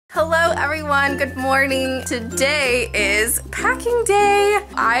Hello everyone, good morning. Today is packing day.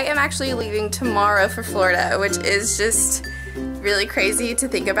 I am actually leaving tomorrow for Florida, which is just really crazy to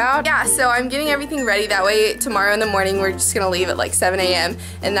think about. Yeah, so I'm getting everything ready. That way tomorrow in the morning we're just gonna leave at like 7 a.m.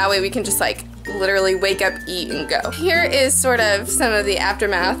 and that way we can just like literally wake up, eat, and go. Here is sort of some of the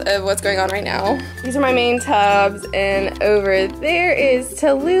aftermath of what's going on right now. These are my main tubs, and over there is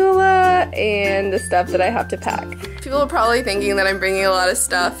Tallulah and the stuff that I have to pack. People are probably thinking that I'm bringing a lot of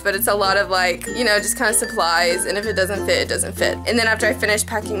stuff, but it's a lot of like, you know, just kind of supplies, and if it doesn't fit, it doesn't fit. And then after I finish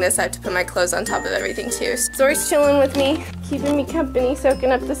packing this, I have to put my clothes on top of everything too. Zori's chilling with me, keeping me company,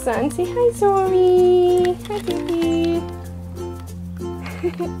 soaking up the sun. Say hi, Zori. Hi, baby.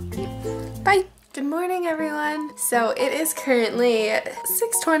 Bye. Good morning, everyone. So it is currently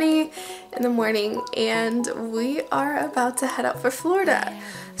 6:20 in the morning and we are about to head out for Florida.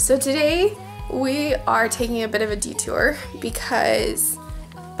 So today we are taking a bit of a detour because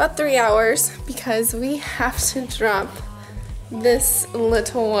about 3 hours because we have to drop this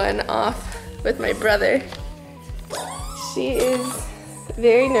little one off with my brother. She is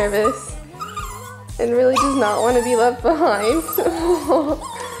very nervous and really does not want to be left behind.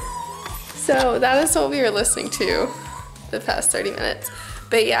 So that is what we were listening to the past 30 minutes.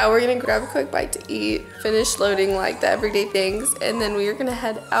 But yeah, we're gonna grab a quick bite to eat, finish loading like the everyday things, and then we are gonna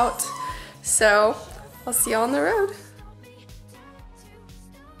head out. So I'll see you on the road.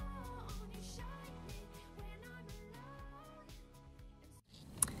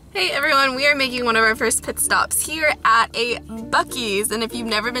 Hey everyone, we are making one of our first pit stops here at a Buc-ee's, and if you've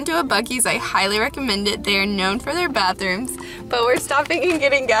never been to a Buc-ee's, I highly recommend it. They are known for their bathrooms, but we're stopping and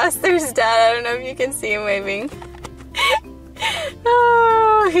getting gas. There's Dad. I don't know if you can see him waving.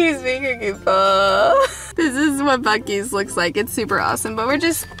 Oh, he's being a goofball. This is what Buc-ee's looks like. It's super awesome, but we're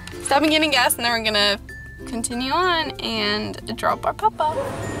just stopping getting gas, and then we're gonna continue on and drop our papa.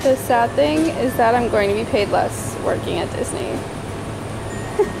 The sad thing is that I'm going to be paid less working at Disney.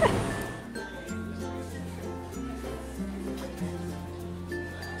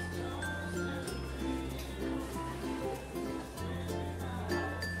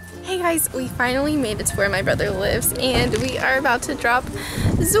 Hey guys, we finally made it to where my brother lives and we are about to drop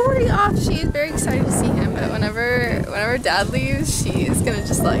Zori off. She is very excited to see him, but whenever Dad leaves, she is gonna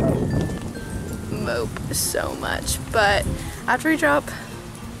just like mope so much. But after we drop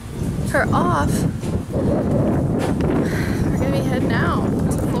her off, we're gonna be heading out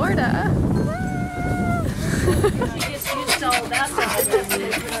to Florida.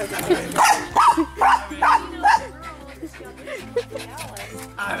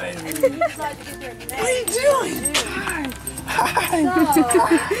 What are you doing? Hi.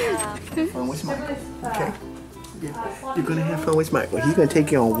 Fun with Michael, okay? Yeah. You're gonna have fun with Michael. He's gonna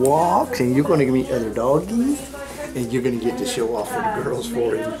take you on walks, and you're gonna meet other doggies, and you're gonna get to show off for the girls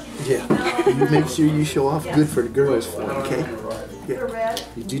for him. Yeah. You make sure you show off good for the girls for him, okay? Yeah.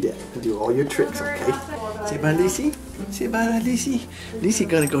 You do that. You do all your tricks, okay? Say bye, Lacey. Say bye, Lacey. Lacey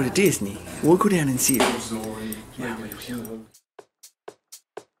gonna go to Disney. We'll go down and see her. Yeah.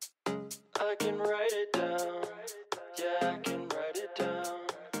 I can write it down. Yeah, I can write it down.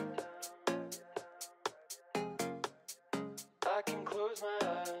 I can close my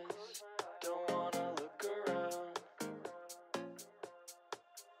eyes. Don't wanna look around.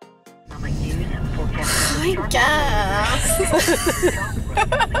 I guess. This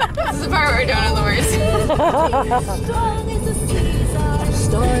is the part where we're doing all the words.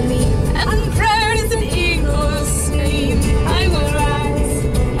 Stormy and proud as an eagle's scream. I will rise,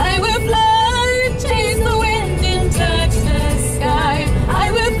 I will fly, chase the wind and touch the sky.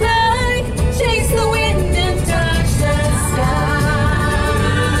 I will fly, chase the wind and touch the sky.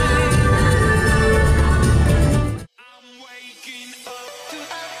 I'm waking up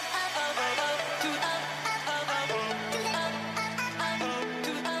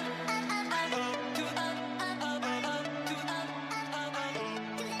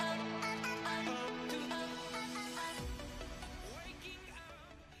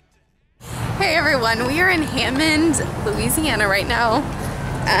Hey everyone, we are in Hammond, Louisiana right now.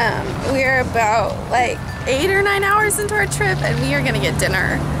 We are about like 8 or 9 hours into our trip and we are gonna get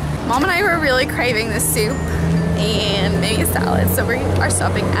dinner. Mom and I were really craving this soup and maybe a salad, so we are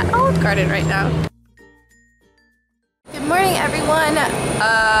stopping at Olive Garden right now. Good morning everyone.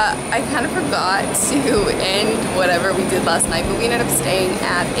 I kind of forgot to end whatever we did last night, but we ended up staying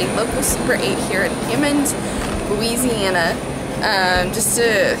at a local Super 8 here in Hammond, Louisiana,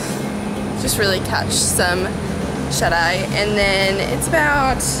 just really catch some shut-eye. And then it's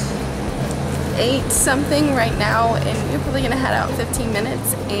about 8 something right now and we're probably gonna head out in 15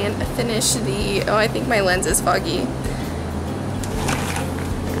 minutes and finish the, oh, I think my lens is foggy.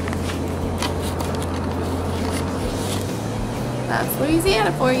 That's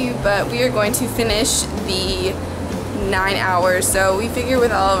Louisiana for you, but we are going to finish the 9 hours. So we figure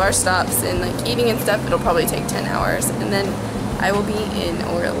with all of our stops and like eating and stuff, it'll probably take 10 hours. And then I will be in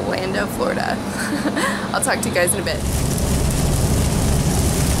Orlando, Florida. I'll talk to you guys in a bit.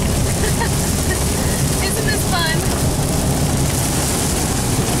 Isn't this fun?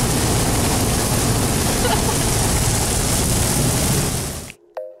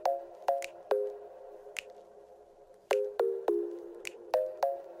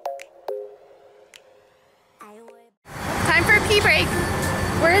 Time for a pee break.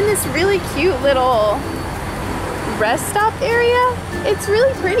 We're in this really cute little rest stop area. It's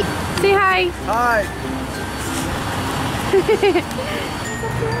really pretty. Say hi. Hi.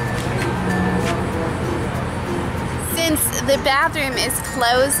 Since the bathroom is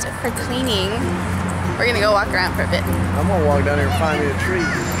closed for cleaning, we're gonna go walk around for a bit. I'm gonna walk down here and find me a treat.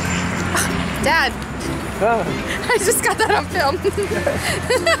 Dad, Huh? I just got that on film.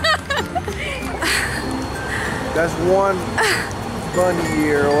 That's one bunny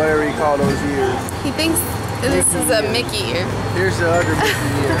year or whatever you call those years. He thinks this is a Mickey year. Here's the other Mickey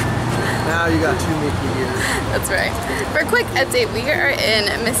year. Now you got 2 Mickey years. That's right. For a quick update, we are in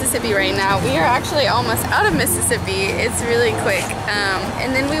Mississippi right now. We are actually almost out of Mississippi. It's really quick.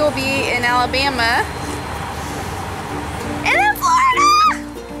 And then we will be in Alabama. And then Florida!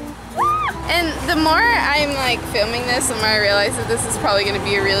 And the more I'm like filming this, the more I realize that this is probably going to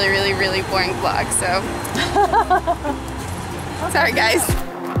be a really, really, really boring vlog. So, sorry guys.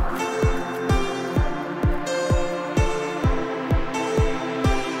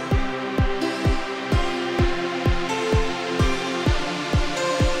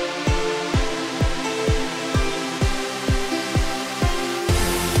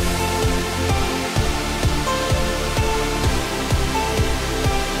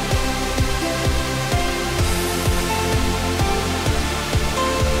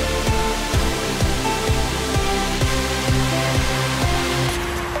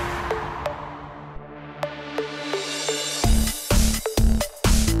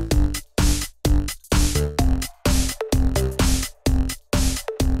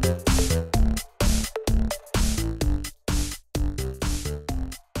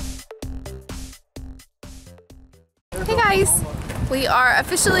 Hey guys, we are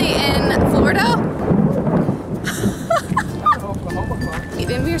officially in Florida.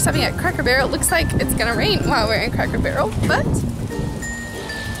 Even we are stopping at Cracker Barrel. It looks like it's gonna rain while we're in Cracker Barrel, but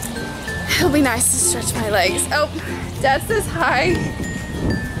it'll be nice to stretch my legs. Oh, Dad says hi.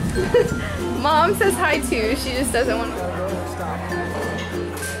 Mom says hi too. She just doesn't want to.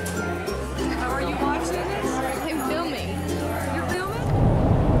 How are you watching this? I'm filming. You're filming?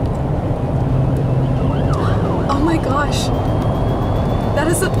 Oh my gosh. That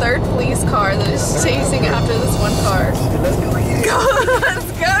is the 3rd police car that is chasing after this one car.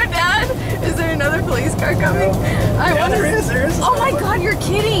 Let's go, Dad! Is there another police car coming? Yeah, there is. Oh my god, you're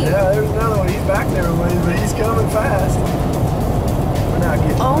kidding! Yeah, there's another one. He's back there, but he's coming fast. We're not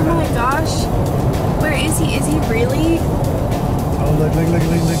getting Oh my gosh. Where is he? Is he really? Oh, look.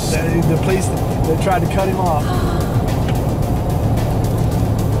 The police, they tried to cut him off.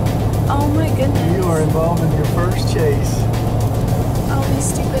 Oh my goodness. You are involved in your first chase. Oh, you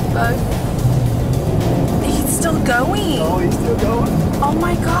stupid bug. He's still going. Oh, he's still going? Oh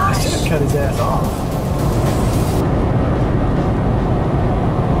my I should gosh. have cut his ass off.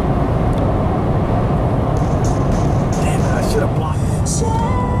 Damn it, I should have blocked it.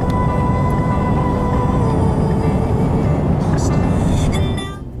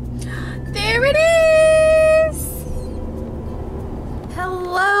 There it is!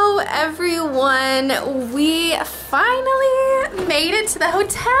 Hello everyone. We finally made it to the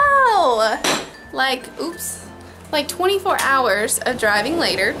hotel. Like 24 hours of driving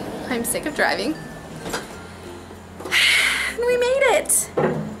later. I'm sick of driving. And we made it.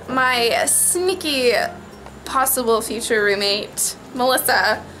 My sneaky possible future roommate,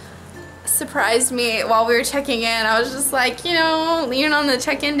 Melissa, surprised me while we were checking in. I was just like, you know, leaning on the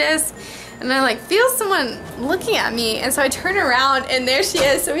check-in desk, and I like feel someone looking at me, and so I turn around and there she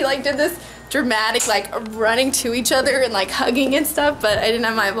is. So we like did this dramatic like running to each other and like hugging and stuff, but I didn't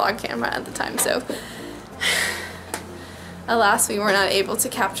have my vlog camera at the time, so alas, we were not able to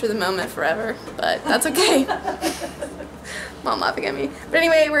capture the moment forever, but that's okay. Mom laughing at me. But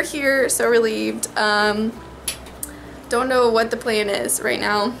anyway, we're here, so relieved. Don't know what the plan is right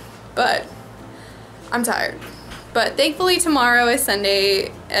now, but I'm tired. But thankfully tomorrow is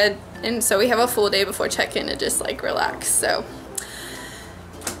Sunday, and so we have a full day before check-in to just like relax, so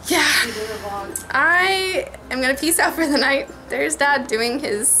yeah. I am gonna peace out for the night. There's Dad doing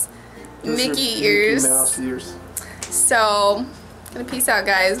his Mickey ears. Mickey Mouse ears. So Gonna peace out,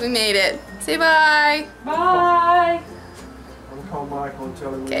 guys. We made it. Say bye. Bye. I'm gonna call Michael and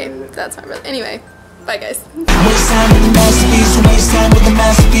tell him we Okay, made it. that's my brother. Anyway, bye, guys. Waste time with the masterpiece, waste time with the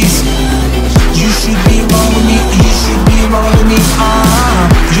masterpiece. You should be wrong with me, you should be wrong with me.